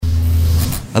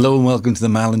Hello and welcome to the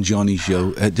Mal and Johnny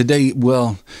Show. Today,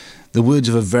 well, the words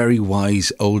of a very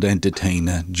wise old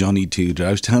entertainer, Johnny Tudor.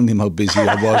 I was telling him how busy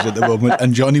I was at the moment.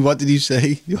 And Johnny, what did you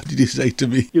say? What did you say to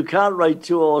me? You can't ride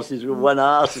two horses with one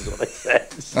arse, is what I said.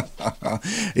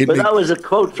 That was a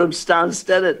quote from Stan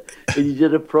Stennett. He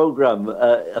did a program,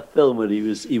 a film, and he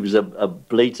was a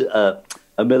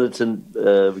militant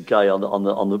guy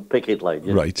on the picket line.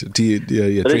 You know? Right. Trade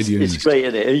unionist. It's great,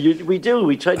 isn't it? We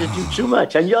try to do too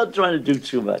much, and you're trying to do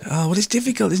too much. Oh, well, it's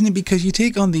difficult, isn't it? Because you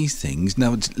take on these things.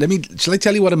 Now, shall I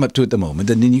tell you what I'm up to at the moment?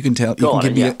 And then you can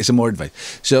give me some more advice.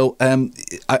 So, I'm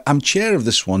chair of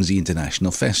the Swansea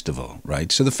International Festival,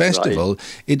 right? So the festival,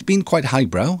 It's been quite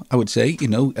highbrow, I would say,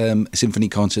 symphony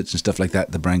concerts and stuff like that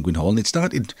at the Brangwyn Hall. And it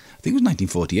started, I think it was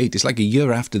 1948. It's like a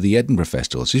year after the Edinburgh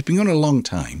Festival. So it's been going on a long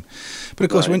time. But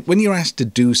of course, when you're asked to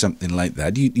do something like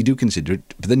that, you do consider it,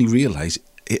 but then you realise,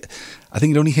 I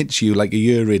think it only hits you like a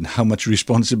year in how much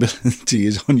responsibility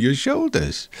is on your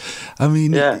shoulders. I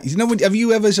mean, have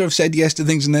you ever sort of said yes to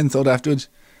things and then thought afterwards,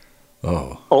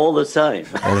 oh. All the time.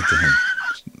 All the time.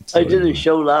 I did a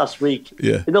show last week.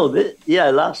 Yeah.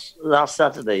 Last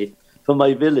Saturday for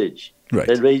my village. Right.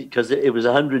 Because it was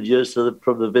 100 years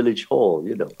from the village hall,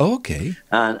 Okay.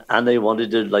 And they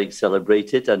wanted to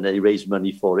celebrate it, and they raised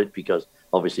money for it because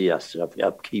obviously he has to have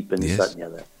upkeep and this, that, and the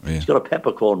other. Yeah. He's got a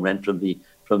peppercorn rent from the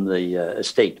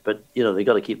estate, but they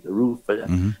got to keep the roof.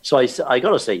 So I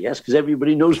got to say yes because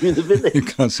everybody knows me in the village. You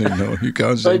can't say no.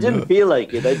 So I didn't feel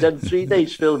like it. I'd done 3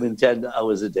 days filming 10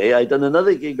 hours a day. I'd done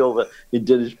another gig over in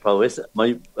Dinish Powys,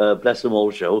 my Bless Them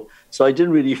All show. So I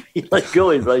didn't really feel like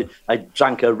going, but I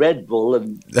drank a Red Bull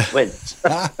and went.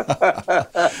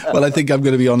 Well, I think I'm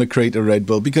going to be on a crate of Red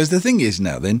Bull because the thing is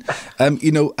now then,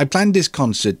 I planned this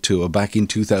concert tour back in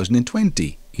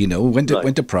 2020. Went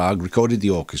to Prague, recorded the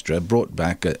orchestra, brought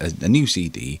back a new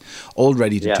CD, all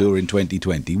ready to tour in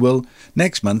 2020. Well,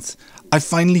 next month, I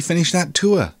finally finished that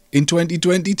tour in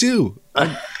 2022.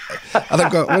 And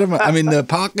I've got, I'm in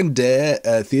Park and Dare,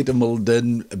 Theatre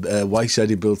Malden,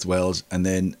 Wyeside in Builth Wells, and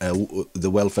then the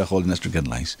Welfare Hall in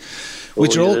Ystradgynlais.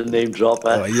 Which are all name drop.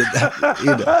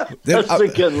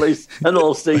 Ystradgynlais and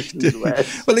all stations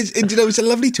west. Well, it's a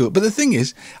lovely tour, but the thing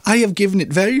is, I have given it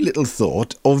very little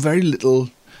thought or very little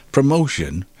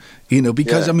promotion,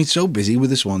 because I'm so busy with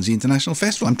the Swansea International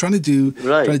Festival. I'm trying to do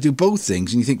both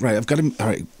things, and you think, right, I've got to. All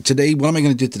right, today, what am I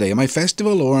going to do today? Am I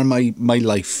festival or am I my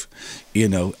life?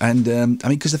 And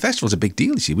because the festival's a big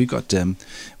deal. You see, we've got the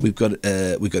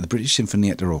British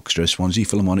Sinfonietta Orchestra, Swansea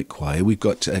Philharmonic Choir. We've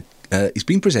got it's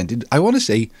been presented. I want to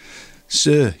say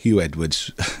Sir Hugh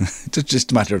Edwards. It's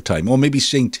just a matter of time, or maybe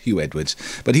Saint Hugh Edwards.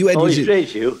 But Hugh Edwards,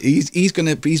 he's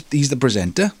the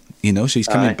presenter. So he's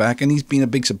coming back, and he's been a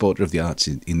big supporter of the arts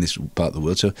in this part of the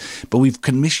world. So, but we've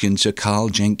commissioned Sir Carl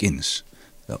Jenkins.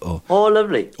 Oh,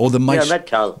 lovely. Or the I met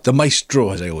Carl. The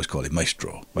maestro, as I always call him,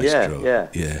 maestro.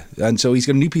 Yeah. And so he's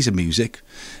got a new piece of music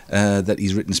that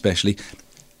he's written specially.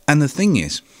 And the thing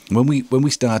is, when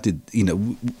we started,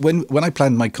 when I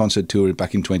planned my concert tour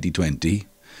back in 2020,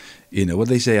 what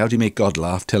they say, how do you make God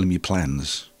laugh? Tell him your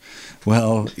plans.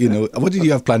 Well, what did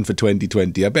you have planned for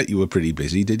 2020? I bet you were pretty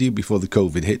busy, did you, before the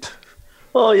COVID hit?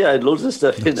 Oh, yeah, I had loads of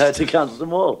stuff in there to cancel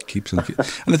them all. And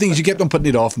the thing is, you kept on putting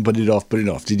it off. Did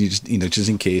you just, just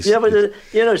in case? Yeah, but,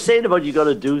 saying about you got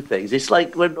to do things. It's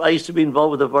like when I used to be involved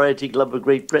with the Variety Club of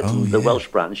Great Britain, the Welsh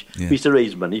branch. Yeah. We used to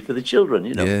raise money for the children,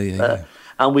 Yeah.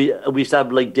 And we used to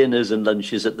have dinners and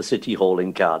lunches at the City Hall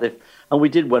in Cardiff. And we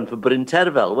did one for Bryn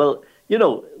Terfel. Well,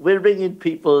 we're ringing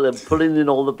people and pulling in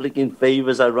all the blinking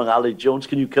favours. I rang Aled Jones,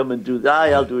 can you come and do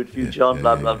that? I'll do it for you, John,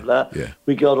 blah, blah, blah. Yeah.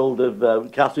 We got hold of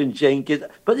Catherine Jenkins.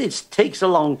 But it takes a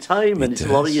long time, and it's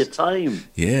a lot of your time.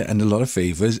 Yeah, and a lot of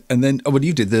favours. And then,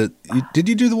 you did did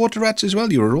you do the Water Rats as well?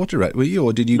 You were a Water Rat, were you?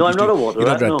 Or did you? No, I'm not a Water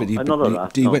Rat, no. I'm not a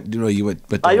rat, no.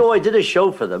 I did a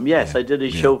show for them, yes. Yeah. I did a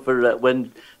show for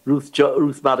when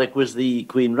Ruth Maddock was the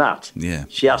Queen Rat. Yeah.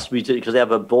 She asked me to, because they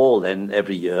have a ball then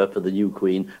every year for the new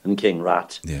Queen and King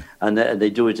Rat. Yeah. And they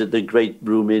do it at the great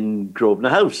room in Grosvenor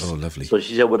House. Oh, lovely. So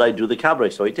she said, would I do the cabaret?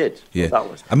 So I did. Yeah.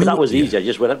 That was easy. I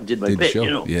just went up and did my bit,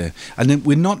 show. Yeah. And then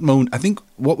we're not moaning. I think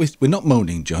we're not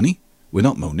moaning, Johnny. We're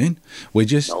not moaning. We're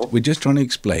just trying to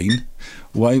explain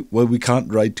why we can't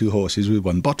ride two horses with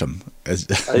one bottom. I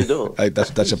know.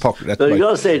 That's a pocket. So you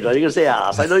got to say it, right? You got to say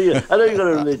ass. I know you got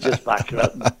a religious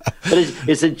background, but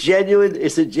it's a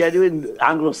genuine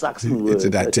Anglo-Saxon word.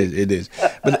 It is.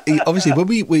 But obviously, when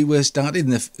we were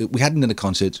starting, we hadn't done a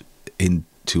concert in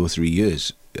 2 or 3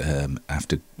 years.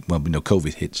 After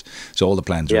COVID hits, so all the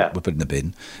plans were put in the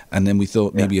bin, and then we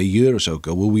thought maybe a year or so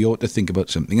ago, we ought to think about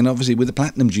something. And obviously, with the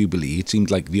Platinum Jubilee, it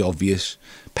seemed like the obvious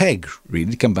peg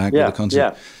really to come back with a concert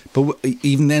Yeah. But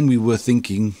even then we were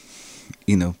thinking,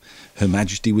 Her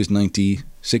Majesty was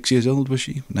 96 years old, was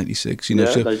she? 96, Yeah,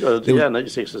 so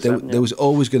 96 or 7. There was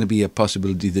always going to be a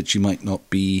possibility that she might not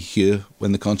be here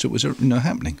when the concert was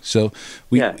happening. So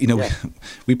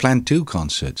we planned 2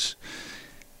 concerts.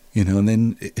 And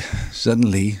then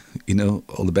suddenly,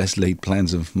 all the best laid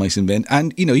plans of mice and men.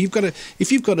 And,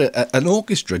 if you've got an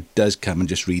orchestra does come and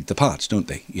just read the parts, don't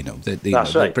they?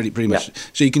 That's right. Pretty much.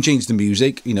 So you can change the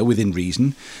music, within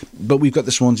reason. But we've got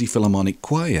the Swansea Philharmonic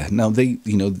Choir. Now, they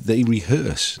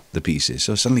rehearse the pieces.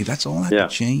 So suddenly that's all had to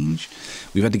change.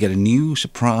 We've had to get a new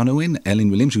soprano in,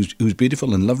 Ellen Williams, who's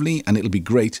beautiful and lovely, and it'll be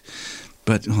great.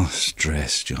 But,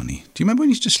 stress, Johnny. Do you remember when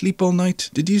you used to sleep all night?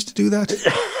 Did you used to do that?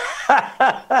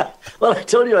 Well, I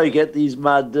told you I get these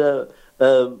mad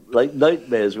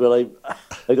nightmares where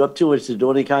I got too much to do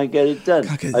and I can't get it done.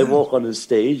 I walk on the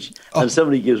stage and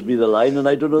somebody gives me the line and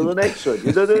I don't know the next one.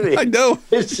 You know what I mean? I know.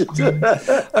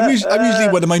 I'm usually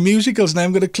one of my musicals now.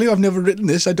 I've got a clue. I've never written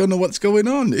this. I don't know what's going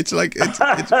on. It's like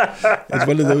it's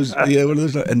one of those. Yeah, one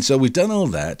of those. And so we've done all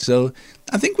that. So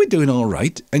I think we're doing all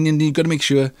right. And you've got to make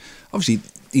sure, obviously,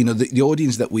 the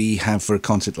audience that we have for a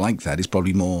concert like that is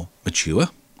probably more mature.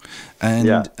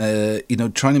 And,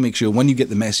 trying to make sure when you get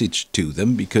the message to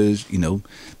them, because,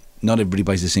 not everybody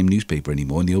buys the same newspaper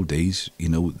anymore. In the old days,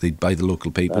 they'd buy the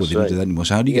local paper. They don't do that anymore.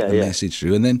 So how do you get the message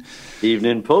through? And then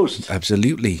Evening Post.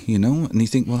 Absolutely, and you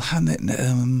think, well,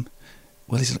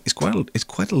 it's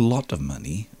quite a lot of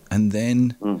money. And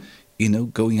then,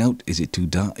 going out, is it too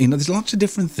dark? There's lots of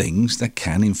different things that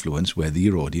can influence whether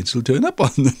your audience will turn up on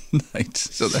the night.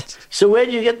 So where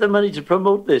do you get the money to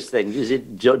promote this thing? Is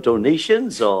it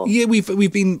donations or? Yeah,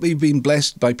 we've been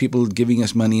blessed by people giving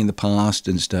us money in the past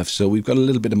and stuff. So we've got a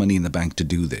little bit of money in the bank to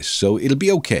do this. So it'll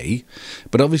be okay.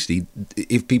 But obviously,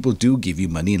 if people do give you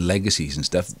money and legacies and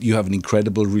stuff, you have an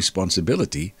incredible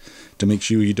responsibility to make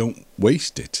sure you don't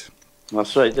waste it.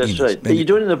 That's right, right. Are you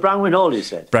doing it in the Brangwyn Hall, you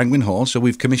said? Brangwyn Hall. So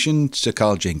we've commissioned Sir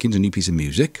Carl Jenkins a new piece of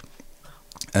music.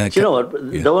 Do you know what?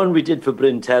 Yeah. The one we did for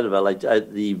Bryn Terfel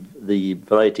at the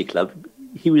Variety Club,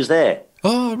 he was there.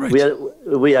 Oh, right.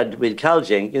 We had Carl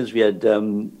Jenkins, we had...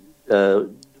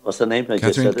 what's her name?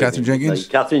 Catherine Jenkins.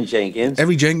 Catherine Jenkins.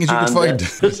 Every Jenkins you could find.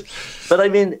 But I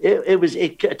mean,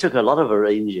 it took a lot of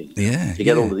arranging to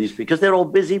get all of these because they're all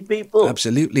busy people.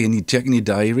 Absolutely, and you check in your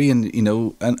diary, and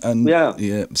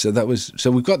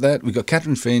So we've got that. We've got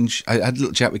Catherine Finch. I had a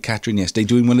little chat with Catherine yesterday,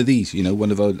 doing one of these. One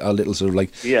of our little sort of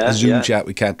like a Zoom chat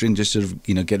with Catherine, just sort of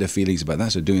get her feelings about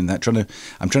that. So doing that,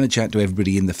 I'm trying to chat to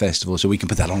everybody in the festival, so we can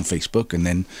put that on Facebook, and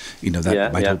then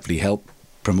that might hopefully help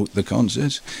promote the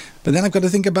concerts. But then I've got to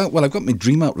think about, I've got my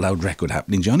Dream Out Loud record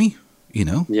happening, Johnny,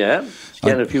 Yeah,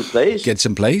 getting a few plays. Get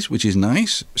some plays, which is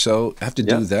nice. So I have to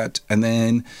do that, and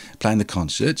then plan the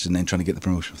concerts, and then trying to get the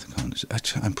promotion of the concerts. I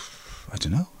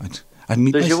don't know.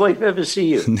 Does your wife ever see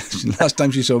you? Last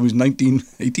time she saw me was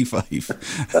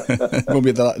 1985, when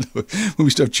we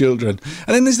used to have children.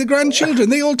 And then there's the grandchildren.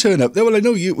 They all turn up. I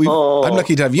know you. I'm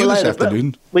lucky to have you this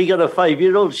afternoon. We got a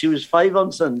 5-year-old. She was 5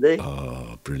 on Sunday.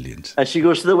 Oh, brilliant. And she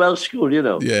goes to the Welsh school,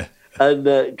 Yeah. And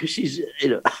because she's,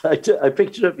 I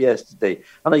picked her up yesterday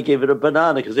and I gave her a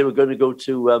banana because they were going to go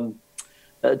to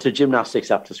gymnastics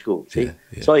after school. See? Yeah.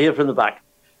 So I hear from the back,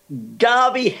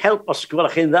 Garvey, help us,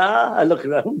 in there. I look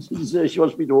around and she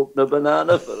wants me to open a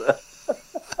banana for her.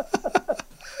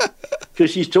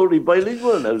 Because she's totally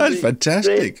bilingual now. That's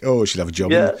fantastic. Great. Oh, she'll have a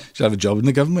job. Yeah. She'll have a job in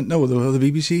the government now, or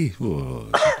the BBC. Oh,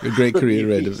 a great career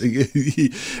ahead of.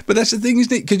 But that's the thing,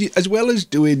 isn't it? Because as well as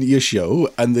doing your show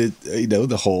and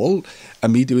the hall,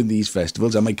 and me doing these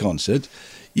festivals and my concert,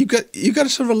 you got a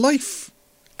sort of a life.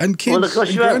 And kids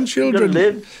and grandchildren.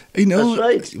 Live. That's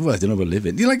right. Well, I don't know about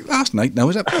living. Like last night now,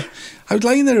 I was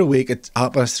lying there awake at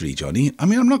 3:30, Johnny. I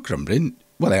mean, I'm not grumbling.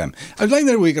 Well, I am. I was lying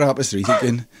there awake at 3:30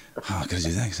 thinking, I've got to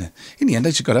do that. In the end,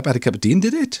 I just got up, had a cup of tea and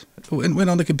did it. Went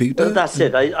on the computer. Well, that's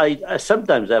it. I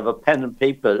sometimes have a pen and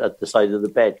paper at the side of the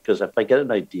bed because if I get an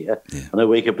idea and I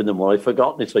wake up in the morning, I've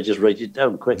forgotten it, so I just write it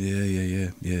down quick. Yeah.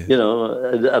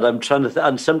 And I'm trying to,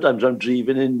 and sometimes I'm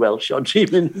dreaming in Welsh or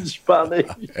dreaming in Spanish.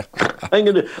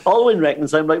 Alwyn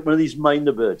reckons I'm like one of these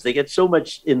minor birds. They get so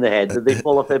much in their head that they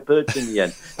fall off their perch in the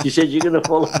end. She said, you're going to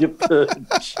fall off your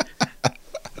perch.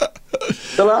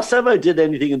 The last time I did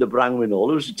anything in the Brangwyn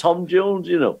Hall, it was Tom Jones,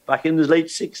 back in his late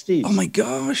 60s. Oh my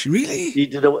gosh, really? He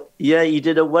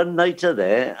did a one-nighter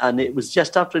there, and it was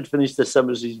just after I'd finished the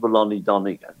Summer Seas with Lonnie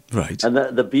Donegan. Right. And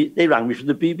they rang me from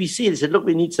the BBC. They said, look,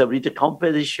 we need somebody to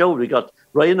compare this show. We got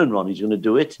Ryan and Ronnie's going to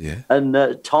do it. Yeah. And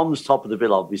Tom's top of the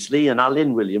bill, obviously, and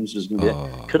Alan Williams was going to do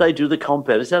it. Could I do the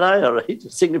compare? I said, all right,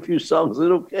 sing a few songs. I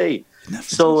said, okay.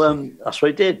 So that's what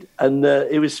I did. And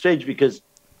it was strange because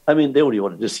I mean, they only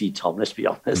wanted to see Tom, let's be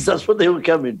honest. That's what they were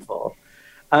coming for.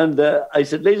 And I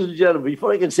said, ladies and gentlemen,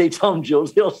 before I can say Tom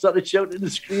Jones, they all started shouting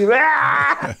and screaming.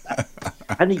 Ah!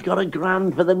 And he got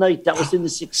 $1,000 for the night. That was in the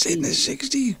 60s. In the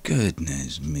 60s?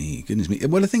 Goodness me.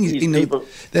 Well, the thing is,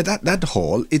 that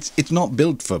hall, it's not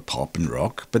built for pop and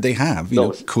rock, but they have. You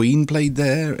know, Queen played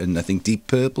there, and I think Deep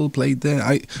Purple played there.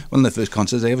 One of the first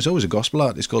concerts I ever saw was a gospel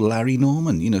artist called Larry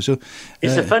Norman. You know, so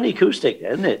it's a funny acoustic,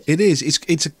 isn't it? It is.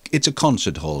 It's a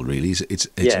concert hall, really. It's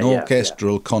an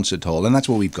orchestral concert hall, and that's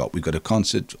what we've got. We've got a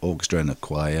concert orchestra and a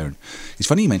choir. And it's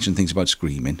funny you mentioned things about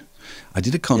screaming. I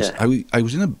did a concert. Yeah. I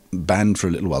was in a band for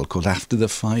a little while called After the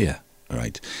Fire,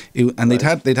 right? They'd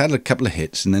had a couple of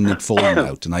hits, and then they'd fallen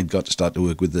out, and I'd got to start to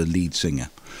work with the lead singer,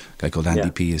 a guy called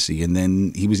Andy Piercy, and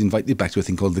then he was invited back to a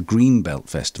thing called the Greenbelt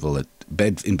Festival in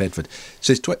Bedford.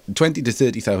 So it's 20 to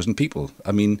 30,000 people.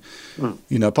 I mean,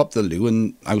 you know, I popped the loo,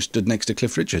 and I was stood next to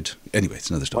Cliff Richard. Anyway, it's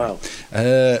another story. Wow.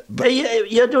 Hey,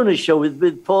 you're doing a show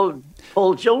with Paul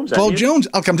Jones. Paul Jones.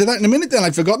 I'll come to that in a minute. Then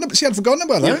I'd forgotten about that.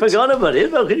 You forgot about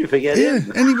him. How can you forget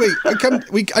him? Anyway,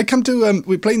 I come to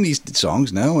we're playing these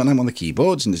songs now, and I'm on the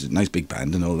keyboards, and there's a nice big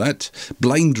band and all that.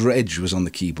 Blind Reg was on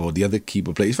the keyboard. The other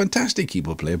keyboard player, he's a fantastic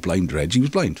keyboard player. Blind Reg. He was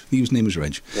blind. His name was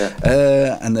Reg.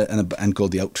 Yeah. And a band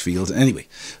called the Outfield. Anyway,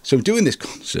 so I'm doing this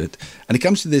concert, and it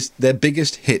comes to their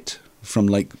biggest hit from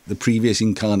like the previous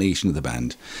incarnation of the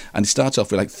band, and it starts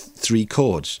off with like 3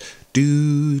 chords.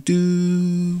 Do,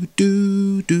 do,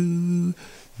 do, do,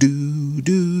 do,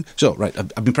 do. So, right,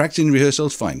 I've been practicing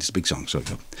rehearsals, fine, it's a big song, so I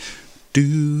go.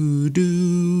 Do,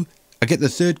 do. I get the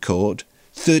 3rd chord,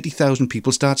 30,000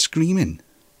 people start screaming.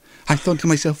 I thought to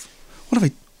myself, what have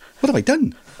I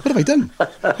done?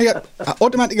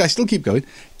 Automatically, I still keep going.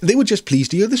 They were just pleased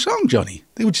to hear the song, Johnny.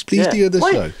 They were just pleased to hear the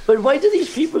song. But why do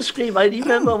these people scream? I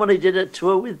remember when I did a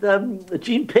tour with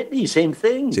Gene Pitney, same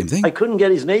thing. I couldn't get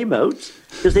his name out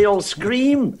because they all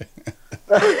scream.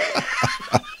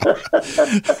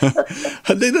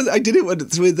 And then I did it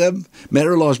with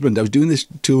Merrill Osmond. I was doing this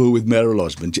tour with Merrill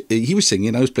Osmond. He was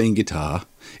singing, I was playing guitar.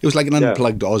 It was like an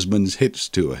unplugged Osmond's hits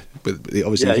tour, but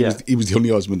obviously he was the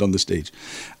only Osmond on the stage.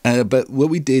 But what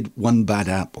we did, One Bad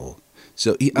Apple.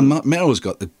 So Merrill's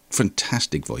got a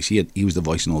fantastic voice. He was the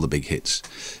voice in all the big hits.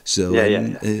 So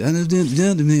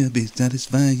be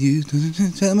satisfy you,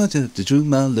 the truth,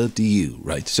 my love to you.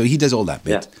 Right. So he does all that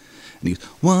bit. Yeah. And he goes,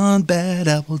 one bad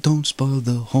apple, don't spoil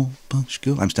the whole bunch.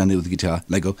 Go. I'm standing with the guitar,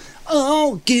 and I go,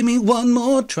 oh, give me one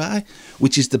more try,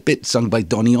 which is the bit sung by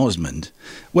Donny Osmond.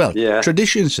 Well,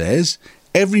 tradition says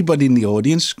everybody in the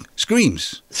audience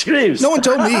screams. Screams. No one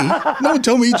told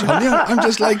me, Johnny. I'm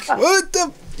just like, what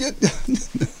the...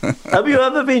 Have you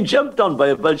ever been jumped on by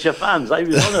a bunch of fans? I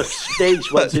was on a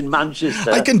stage once in Manchester.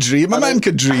 I can dream. A man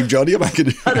can dream, Johnny.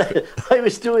 I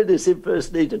was doing this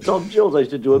impersonator, Tom Jones. I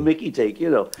used to do a Mickey take, you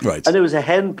know. Right. And it was a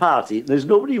hen party. And there's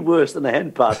nobody worse than a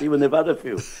hen party when they've had a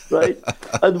few, right?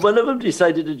 And one of them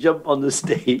decided to jump on the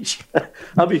stage.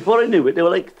 And before I knew it, there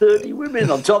were like 30 women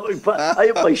on top of me.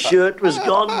 My shirt was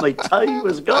gone. My tie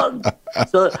was gone.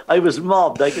 So I was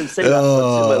mobbed. I can say that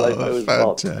once in my life. I was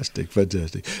mobbed.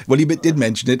 Fantastic. Well, you did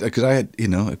mention it because I had,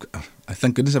 I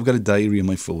thank goodness I've got a diary on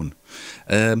my phone.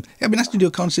 I've been asked to do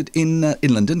a concert in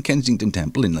London, Kensington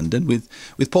Temple in London, with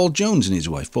Paul Jones and his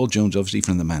wife. Paul Jones, obviously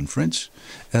from the Manfreds.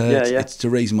 It's to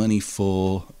raise money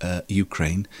for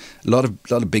Ukraine. A lot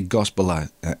of big gospel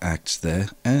acts there,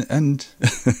 and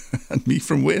me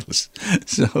from Wales.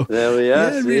 So there we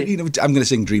are. I'm going to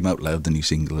sing "Dream Out Loud," the new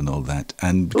single, and all that.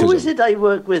 And who is it I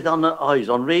work with on? I was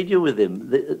on radio with him.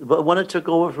 The one that took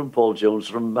over from Paul Jones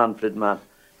from Manfred Mann.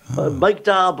 Mike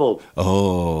Darbo.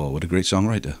 Oh, what a great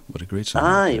songwriter! What a great songwriter!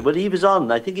 Aye, well, he was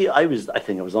on. I think I was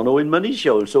on Owen Money's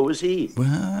show, and so was he. What?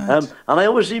 And I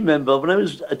always remember when I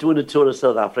was doing a tour of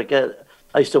South Africa,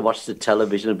 I used to watch the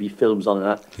television and be films on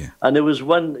that. Yeah. And there was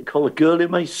one called "Girl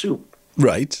in My Soup."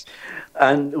 Right.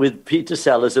 And with Peter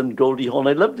Sellers and Goldie Hawn.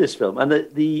 I loved this film. And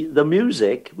the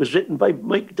music was written by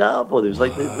Mike Darbo. It was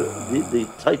like the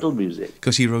title music.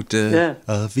 Because he wrote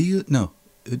No.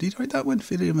 Did he write that one?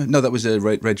 No, that was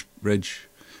Reg.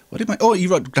 What did he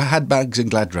wrote Had Bags and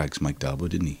Glad Rags, Mike Darbo,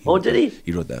 didn't he? Oh, did he?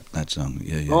 He wrote that song.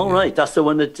 Yeah. All right, that's the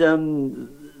one that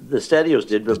the Stereos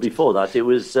did. But before that, it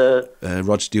was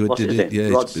Rod Stewart did it. Yeah,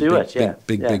 Rod Stewart.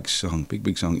 Big song.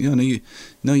 Big song.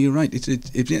 You're right.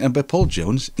 But Paul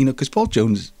Jones, because Paul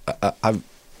Jones,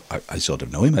 I sort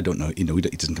of know him. I don't know. He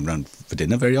doesn't come around for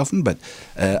dinner very often, but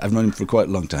I've known him for quite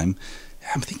a long time.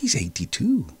 I think he's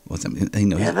 82 or something.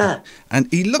 And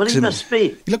he looks. Well, he must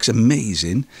be. He looks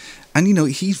amazing, and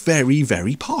he's very,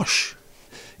 very posh.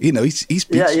 You know,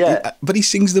 but he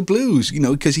sings the blues, you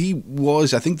know, because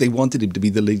I think they wanted him to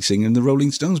be the lead singer in the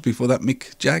Rolling Stones before that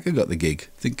Mick Jagger got the gig.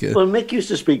 I think, well, Mick used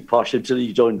to speak posh until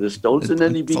he joined the Stones, and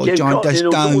then he became joined the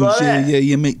Stones,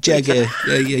 yeah, Mick Jagger,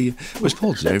 yeah. Whereas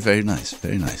Paul's very nice.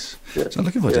 Yeah. So I'm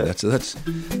looking forward to that. So I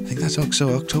think that's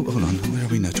October, hold on, where are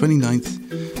we now?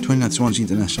 29th Swansea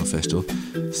International Festival,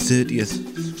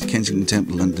 30th Kensington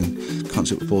Temple, London,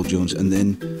 concert with Paul Jones, and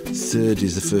then 3rd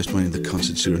is the first one in the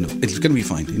concert series. It's going to be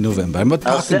fine in November.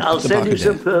 I'll send you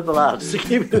some purple hearts to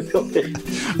keep you going.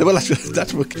 Well,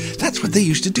 that's what they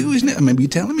used to do, isn't it? I remember you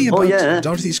telling me about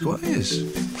Dorothy Squires.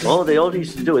 Oh, they all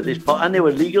used to do it. And they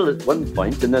were legal at one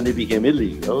point, and then they became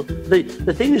illegal. The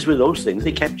thing is with those things,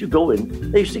 they kept you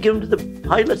going. They used to give them to the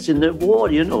pilots in the war,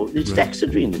 you know. It's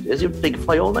dexedrine, it is. They could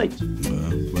fly all night.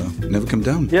 Well, never come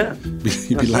down. Yeah.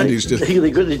 You'd be landing still.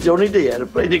 They don't need the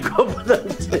airplane, they go up without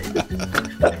it.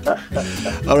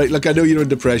 All right, look, I know you're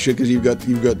under pressure because you're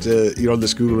on the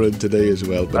school run today as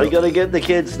well. But I got to get the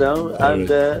kids now, and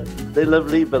they're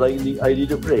lovely, but I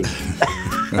need a break.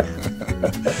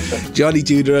 Johnny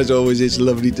Tudor, as always, it's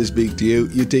lovely to speak to you.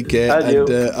 You take care,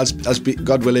 I'll speak,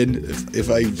 God willing, if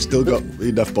I've still got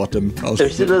enough bottom.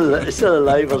 If it's still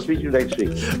alive, I'll speak to you next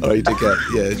week. All right, take care.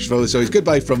 Yeah, so it's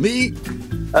goodbye from me.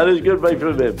 And it's goodbye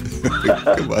from him.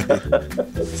 Goodbye.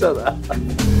 Ta-da.